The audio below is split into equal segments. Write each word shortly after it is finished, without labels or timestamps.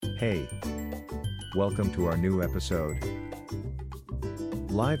Hey, welcome to our new episode.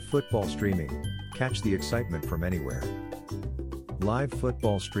 Live football streaming. Catch the excitement from anywhere. Live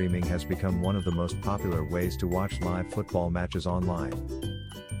football streaming has become one of the most popular ways to watch live football matches online.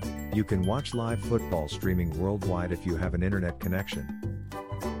 You can watch live football streaming worldwide if you have an internet connection.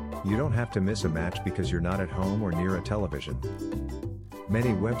 You don't have to miss a match because you're not at home or near a television. Many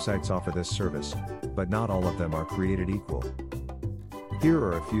websites offer this service, but not all of them are created equal. Here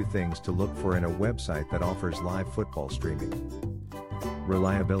are a few things to look for in a website that offers live football streaming.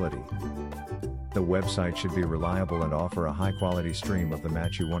 Reliability. The website should be reliable and offer a high-quality stream of the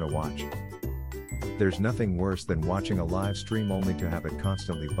match you want to watch. There's nothing worse than watching a live stream only to have it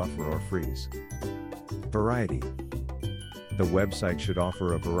constantly buffer or freeze. Variety. The website should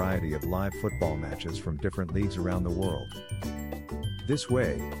offer a variety of live football matches from different leagues around the world. This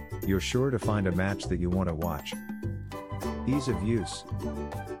way, you're sure to find a match that you want to watch. Ease of use.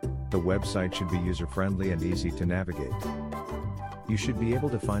 The website should be user-friendly and easy to navigate. You should be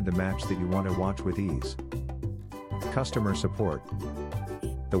able to find the match that you want to watch with ease. Customer support.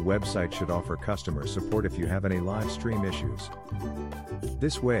 The website should offer customer support if you have any live stream issues.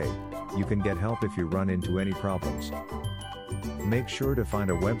 This way, you can get help if you run into any problems. Make sure to find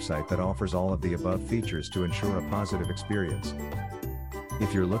a website that offers all of the above features to ensure a positive experience.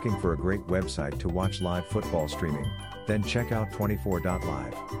 If you're looking for a great website to watch live football streaming, then check out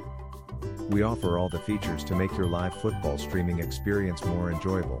 24.live. We offer all the features to make your live football streaming experience more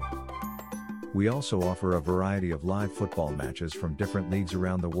enjoyable. We also offer a variety of live football matches from different leagues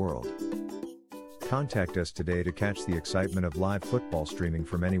around the world. Contact us today to catch the excitement of live football streaming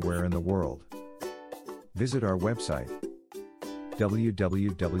from anywhere in the world. Visit our website,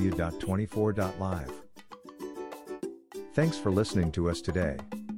 www.24.live. Thanks for listening to us today.